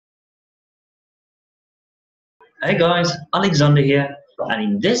Hey guys, Alexander here, and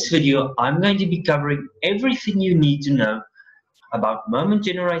in this video I'm going to be covering everything you need to know about moment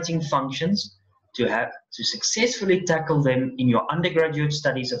generating functions to successfully tackle them in your undergraduate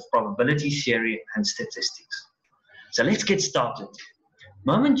studies of probability theory and statistics. So let's get started.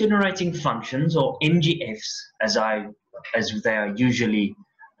 Moment generating functions, or MGFs as they are usually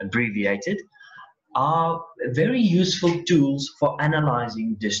abbreviated, are very useful tools for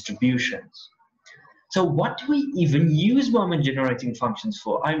analyzing distributions. So what do we even use moment generating functions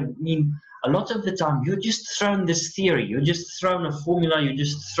for? I mean, a lot of the time you're just thrown this theory, you're just thrown a formula, you're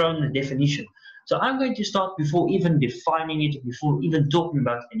just thrown a definition. So I'm going to start before even defining it, before even talking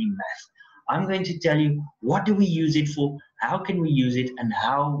about any math. I'm going to tell you, what do we use it for, how can we use it, and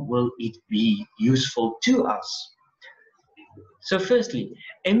how will it be useful to us? So firstly,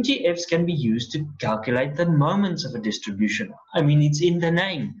 MGFs can be used to calculate the moments of a distribution. I mean, it's in the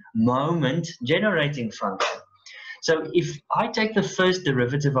name, moment generating function. So if I take the first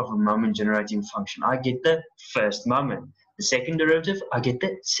derivative of a moment generating function, I get the first moment. The second derivative, I get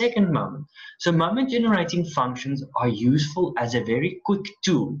the second moment. So moment generating functions are useful as a very quick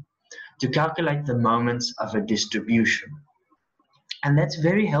tool to calculate the moments of a distribution. And that's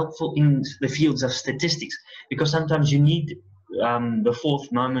very helpful in the fields of statistics, because sometimes you need the fourth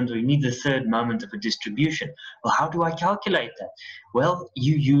moment, or you need the third moment of a distribution. Well, how do I calculate that? Well,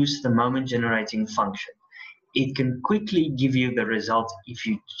 you use the moment generating function. It can quickly give you the result if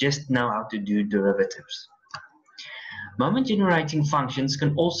you just know how to do derivatives. Moment generating functions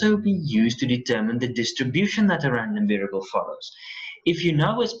can also be used to determine the distribution that a random variable follows. If you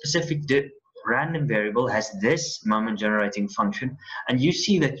know a specific random variable has this moment generating function, and you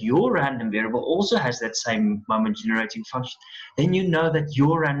see that your random variable also has that same moment generating function, then you know that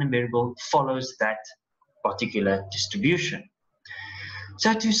your random variable follows that particular distribution.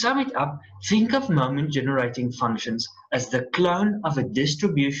 So to sum it up, think of moment generating functions as the clone of a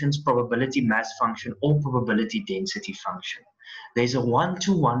distribution's probability mass function or probability density function. There's a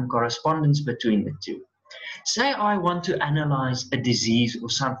one-to-one correspondence between the two. Say I want to analyze a disease or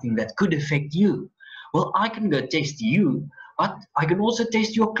something that could affect you. Well, I can go test you, but I can also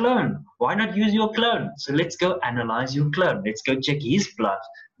test your clone. Why not use your clone? So let's go analyze your clone. Let's go check his blood,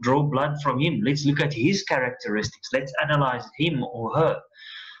 draw blood from him. Let's look at his characteristics. Let's analyze him or her.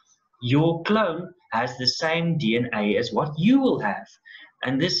 Your clone has the same DNA as what you will have.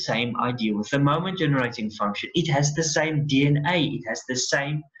 And the same idea with the moment generating function. It has the same DNA. It has the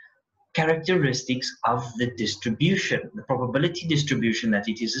same characteristics of the distribution, the probability distribution that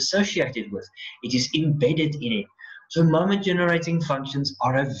it is associated with. It is embedded in it. So moment generating functions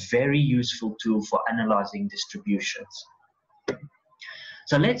are a very useful tool for analyzing distributions.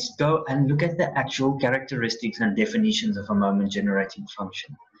 So let's go and look at the actual characteristics and definitions of a moment generating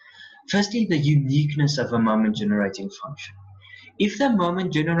function. Firstly, the uniqueness of a moment generating function. If the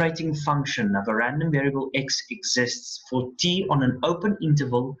moment generating function of a random variable x exists for t on an open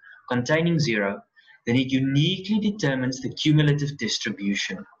interval containing 0, then it uniquely determines the cumulative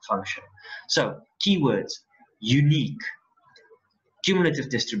distribution function. So, keywords: unique, cumulative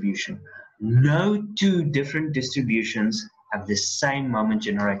distribution. No two different distributions have the same moment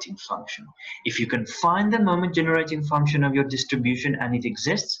generating function. If you can find the moment generating function of your distribution and it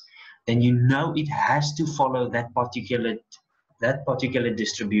exists, then you know it has to follow that particular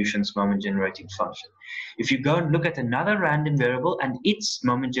distribution's moment generating function. If you go and look at another random variable and its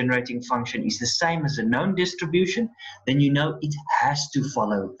moment generating function is the same as a known distribution, then you know it has to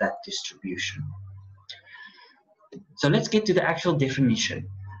follow that distribution. So let's get to the actual definition.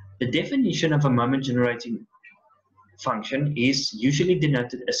 The definition of a moment generating function is usually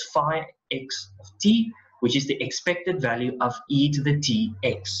denoted as phi x of t, which is the expected value of e to the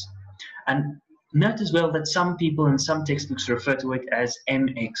tx. And note as well that some people in some textbooks refer to it as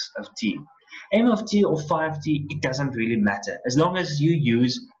mx of t. M of t or phi of t, it doesn't really matter, as long as you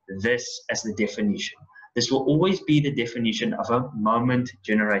use this as the definition. This will always be the definition of a moment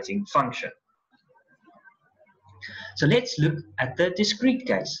generating function. So let's look at the discrete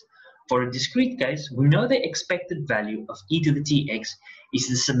case. For a discrete case, we know the expected value of e to the tx is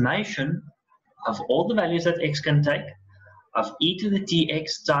the summation of all the values that x can take of e to the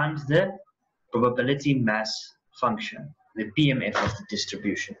tx times the probability mass function, the PMF of the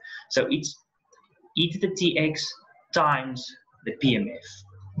distribution. So it's e to the tx times the PMF.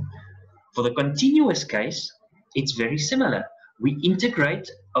 For the continuous case, it's very similar. We integrate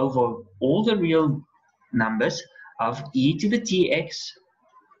over all the real numbers of e to the tx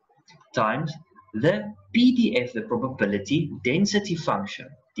times the PDF, the probability density function,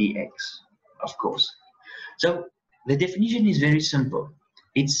 dx, of course. So the definition is very simple.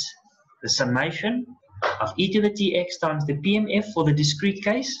 It's the summation of e to the tx times the PMF for the discrete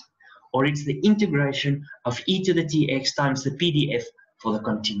case, or it's the integration of e to the tx times the PDF for the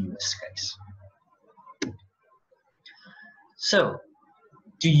continuous case. So,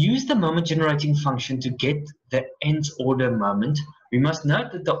 to use the moment generating function to get the nth order moment, we must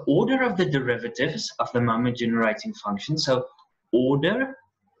note that the order of the derivatives of the moment generating function, so order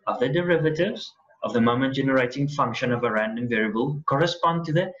of the derivatives of the moment generating function of a random variable, correspond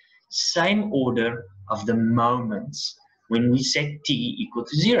to the same order of the moments when we set t equal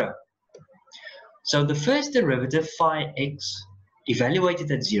to 0. So the first derivative, phi x, evaluated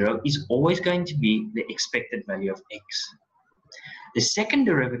at 0, is always going to be the expected value of x. The second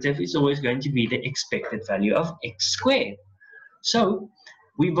derivative is always going to be the expected value of x squared. So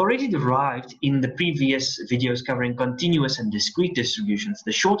we've already derived in the previous videos covering continuous and discrete distributions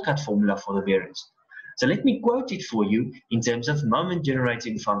the shortcut formula for the variance. So let me quote it for you in terms of moment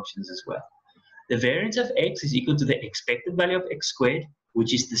generating functions as well. The variance of x is equal to the expected value of x squared,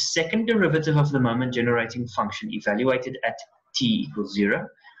 which is the second derivative of the moment generating function evaluated at t equals 0.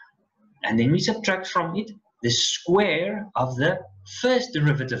 And then we subtract from it the square of the first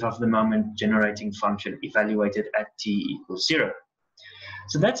derivative of the moment generating function evaluated at t equals 0.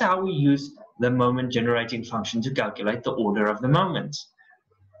 So that's how we use the moment generating function to calculate the order of the moments.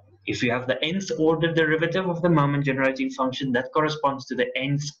 If you have the nth order derivative of the moment generating function, that corresponds to the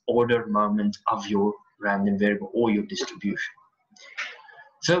nth order moment of your random variable or your distribution.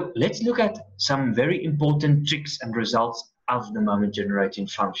 So let's look at some very important tricks and results of the moment generating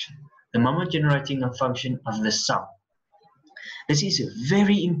function. The moment generating function of the sum. This is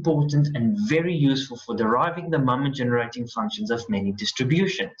very important and very useful for deriving the moment generating functions of many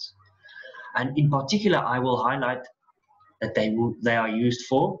distributions. And in particular, I will highlight that they are used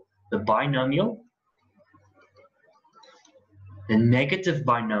for the binomial, the negative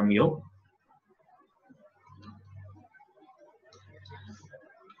binomial,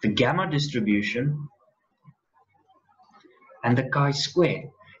 the gamma distribution, and the chi-square.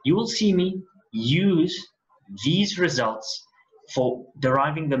 You will see me use these results for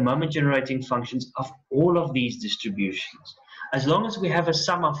deriving the moment generating functions of all of these distributions. As long as we have a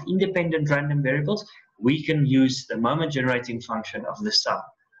sum of independent random variables, we can use the moment generating function of the sum.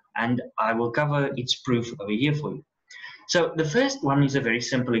 And I will cover its proof over here for you. So the first one is a very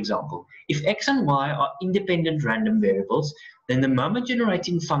simple example. If x and y are independent random variables, then the moment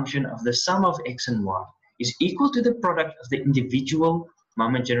generating function of the sum of x and y is equal to the product of the individual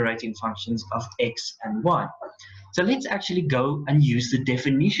moment generating functions of x and y. So let's actually go and use the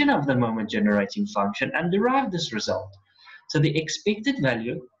definition of the moment generating function and derive this result. So the expected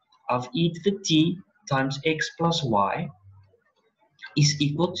value of e to the t times x plus y is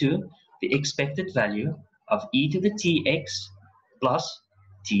equal to the expected value of e to the tx plus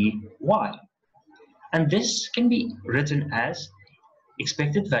ty. And this can be written as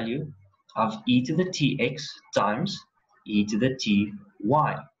expected value of e to the tx times e to the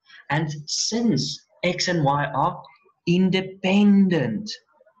ty. And since x and y are independent,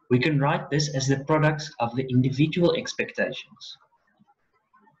 we can write this as the products of the individual expectations.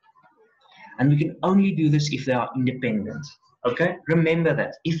 And we can only do this if they are independent. Okay, remember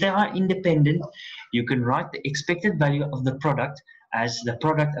that. If they are independent, you can write the expected value of the product as the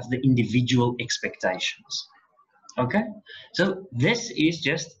product of the individual expectations. Okay, so this is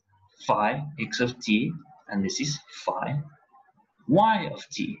just phi x of t, and this is phi y of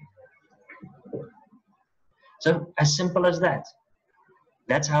t. So as simple as that.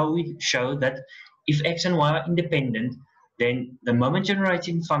 That's how we show that if x and y are independent, then the moment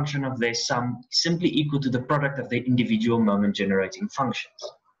generating function of their sum is simply equal to the product of their individual moment generating functions.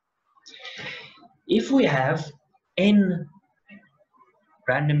 If we have n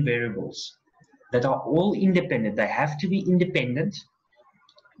random variables that are all independent, they have to be independent,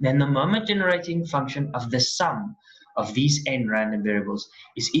 then the moment generating function of the sum of these n random variables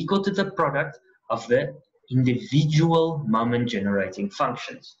is equal to the product of the individual moment generating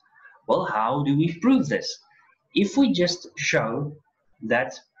functions. Well, how do we prove this? If we just show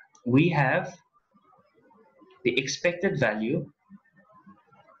that we have the expected value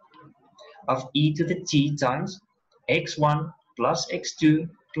of e to the t times x1 plus x2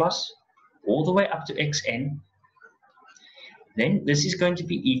 plus all the way up to xn, then this is going to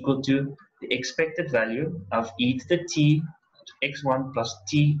be equal to the expected value of e to the t x1 plus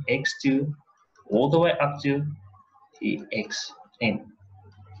t x2 all the way up to the xn.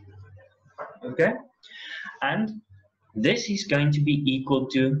 Okay? And this is going to be equal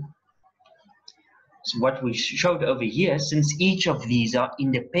to what we showed over here. Since each of these are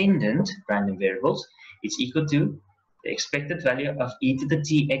independent random variables, it's equal to the expected value of e to the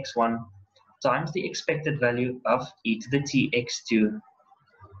t x1 times the expected value of e to the tx2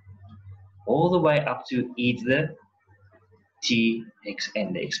 all the way up to e to the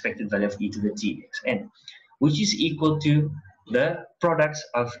txn, the expected value of e to the txn, which is equal to the products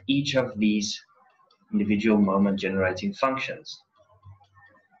of each of these individual moment generating functions.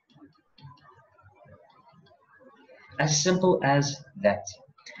 As simple as that.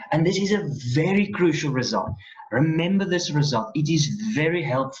 And this is a very crucial result. Remember this result. It is very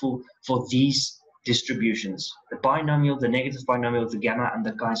helpful for these distributions, the binomial, the negative binomial, the gamma, and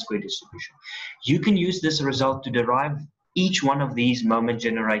the chi-square distribution. You can use this result to derive each one of these moment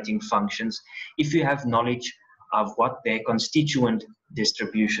generating functions if you have knowledge of what their constituent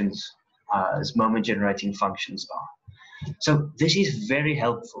distributions as moment generating functions are. So this is very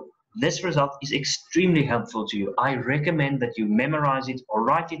helpful. This result is extremely helpful to you. I recommend that you memorize it or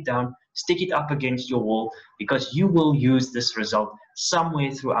write it down, stick it up against your wall, because you will use this result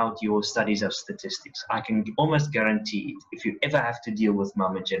somewhere throughout your studies of statistics. I can almost guarantee it if you ever have to deal with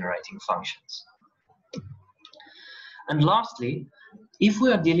moment generating functions. And lastly, if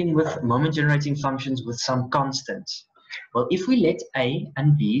we are dealing with moment generating functions with some constants, well, if we let a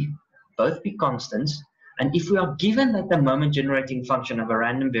and b both be constants, and if we are given that the moment generating function of a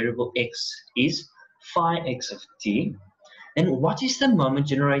random variable x is phi x of t, then what is the moment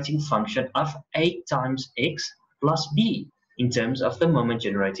generating function of a times x plus b in terms of the moment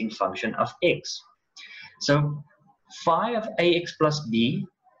generating function of x? So phi of ax plus b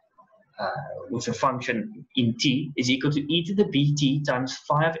with a function in t is equal to e to the bt times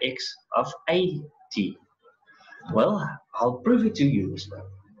phi of x of at. Well, I'll prove it to you as well.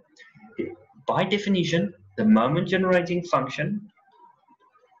 By definition, the moment generating function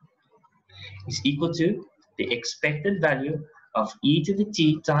is equal to the expected value of e to the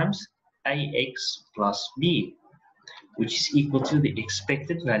t times ax plus b, which is equal to the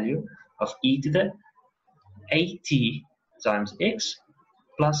expected value of e to the at times x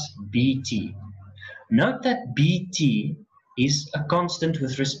plus bt. Note that bt is a constant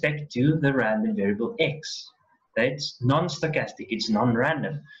with respect to the random variable x. That's non-stochastic, it's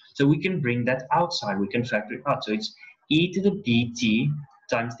non-random. So we can bring that outside, we can factor it out. So it's e to the bt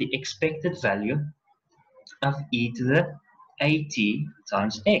times the expected value of e to the at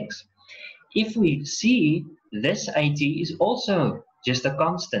times x. If we see this at is also just a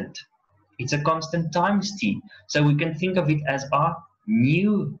constant, it's a constant times t. So we can think of it as our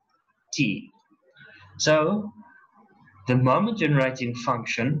mu t. So the moment generating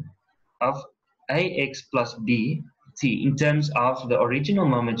function of ax plus b t in terms of the original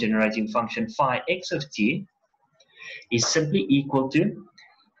moment generating function phi x of t is simply equal to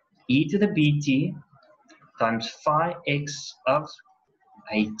e to the bt times phi x of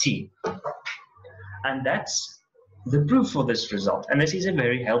at. And that's the proof for this result. And this is a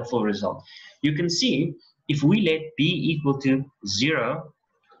very helpful result. You can see if we let b equal to 0,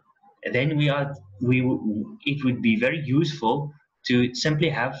 then it would be very useful to simply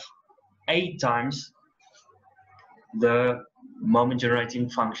have a times the moment generating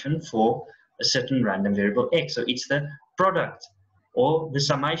function for a certain random variable x. So it's the product or the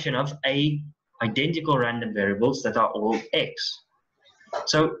summation of a identical random variables that are all x.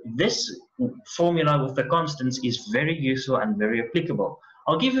 So this formula with the constants is very useful and very applicable.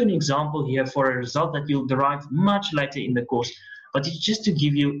 I'll give you an example here for a result that you'll derive much later in the course, but it's just to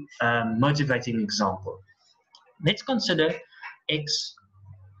give you a motivating example. Let's consider x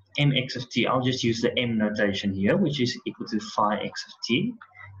mx of t. I'll just use the m notation here, which is equal to phi x of t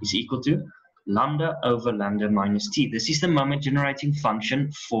is equal to lambda over lambda minus t. This is the moment generating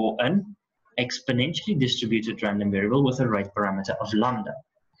function for an exponentially distributed random variable with a rate parameter of lambda.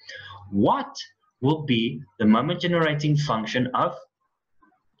 What will be the moment generating function of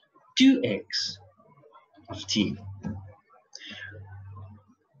 2x of t?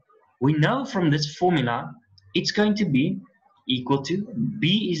 We know from this formula it's going to be equal to,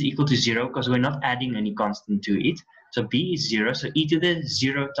 b is equal to 0 because we're not adding any constant to it. So b is 0, so e to the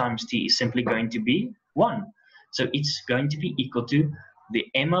 0 times t is simply going to be 1. So it's going to be equal to the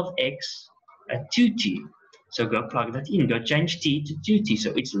m of x at 2t. So go plug that in, go change t to 2t.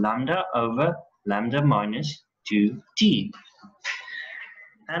 So it's lambda over lambda minus 2t.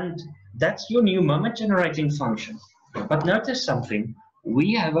 And that's your new moment generating function. But notice something.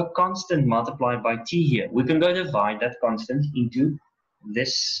 We have a constant multiplied by t here. We can go divide that constant into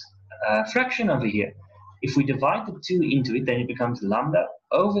this fraction over here. If we divide the 2 into it, then it becomes lambda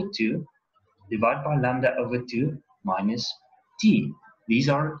over 2 divided by lambda over 2 minus t. These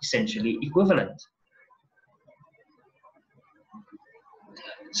are essentially equivalent.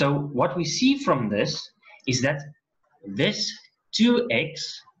 So what we see from this is that this 2x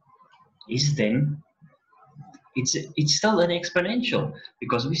is then it's still an exponential,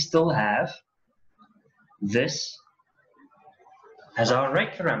 because we still have this as our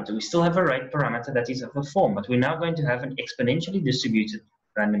rate parameter. We still have a rate parameter that is of a form, but we're now going to have an exponentially distributed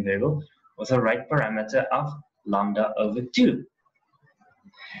random variable with a rate parameter of lambda over 2.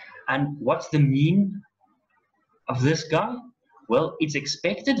 And what's the mean of this guy? Well, its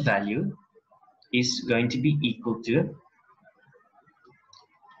expected value is going to be equal to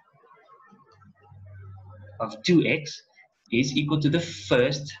of 2x is equal to the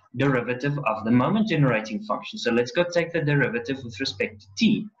first derivative of the moment generating function. So let's go take the derivative with respect to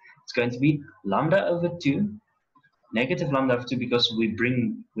t. It's going to be lambda over 2, negative lambda over 2, because we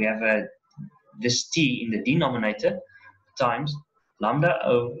have this t in the denominator, times lambda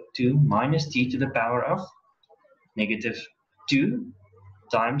over 2 minus t to the power of negative 2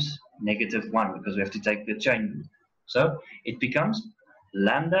 times negative 1, because we have to take the chain rule. So it becomes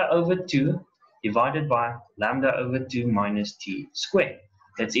lambda over 2 divided by lambda over 2 minus t squared.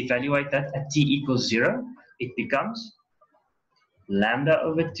 Let's evaluate that at t equals 0. It becomes lambda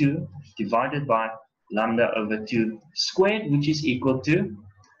over 2 divided by lambda over 2 squared, which is equal to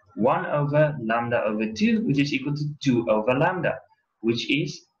 1 over lambda over 2, which is equal to 2 over lambda, which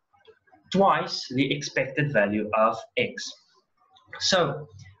is twice the expected value of x. So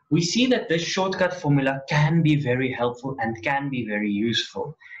we see that this shortcut formula can be very helpful and can be very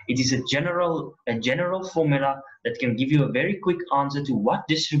useful. It is a general formula that can give you a very quick answer to what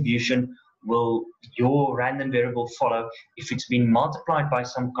distribution will your random variable follow if it's been multiplied by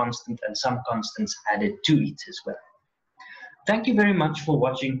some constant and some constants added to it as well. Thank you very much for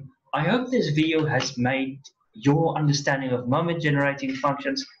watching. I hope this video has made your understanding of moment generating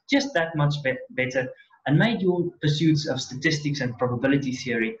functions just that much better, and made your pursuits of statistics and probability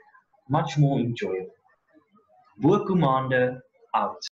theory much more enjoyable. Boer Commander out.